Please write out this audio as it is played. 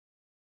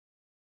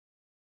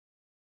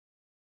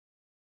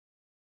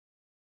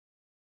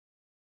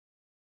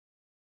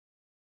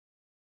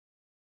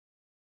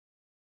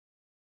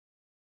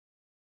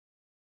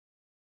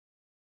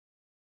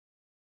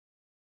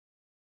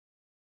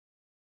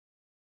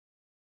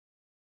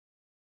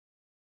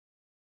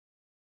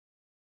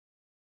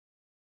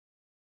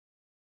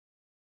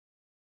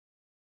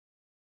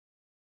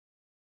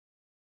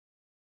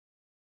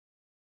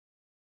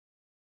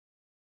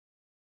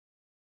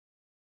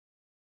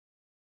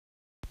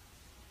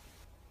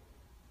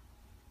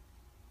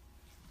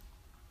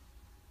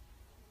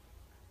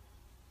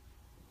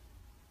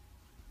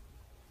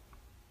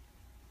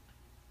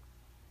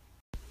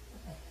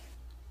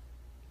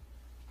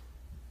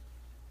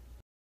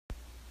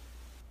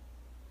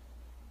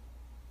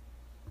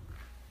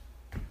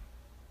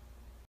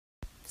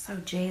So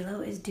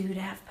J-Lo is due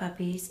to have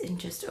puppies in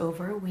just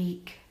over a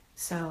week.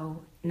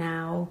 So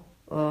now,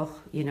 oh,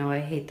 you know,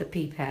 I hate the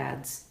pee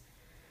pads.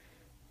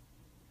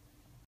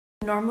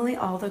 Normally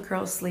all the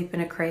girls sleep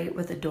in a crate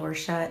with the door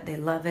shut. They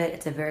love it.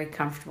 It's a very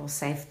comfortable,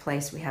 safe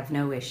place. We have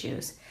no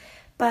issues.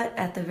 But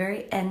at the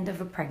very end of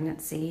a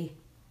pregnancy,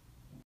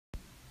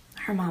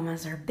 her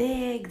mamas are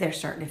big. They're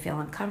starting to feel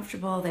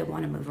uncomfortable. They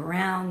want to move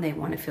around. They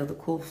want to feel the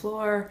cool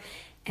floor.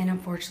 And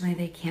unfortunately,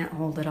 they can't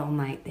hold it all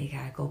night. They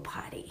gotta go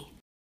potty.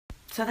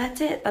 So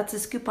that's it. That's a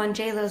scoop on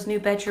J-Lo's new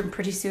bedroom.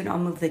 Pretty soon I'll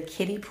move the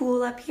kiddie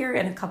pool up here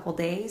in a couple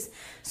days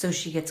so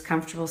she gets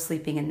comfortable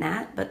sleeping in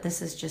that. But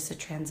this is just a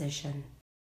transition.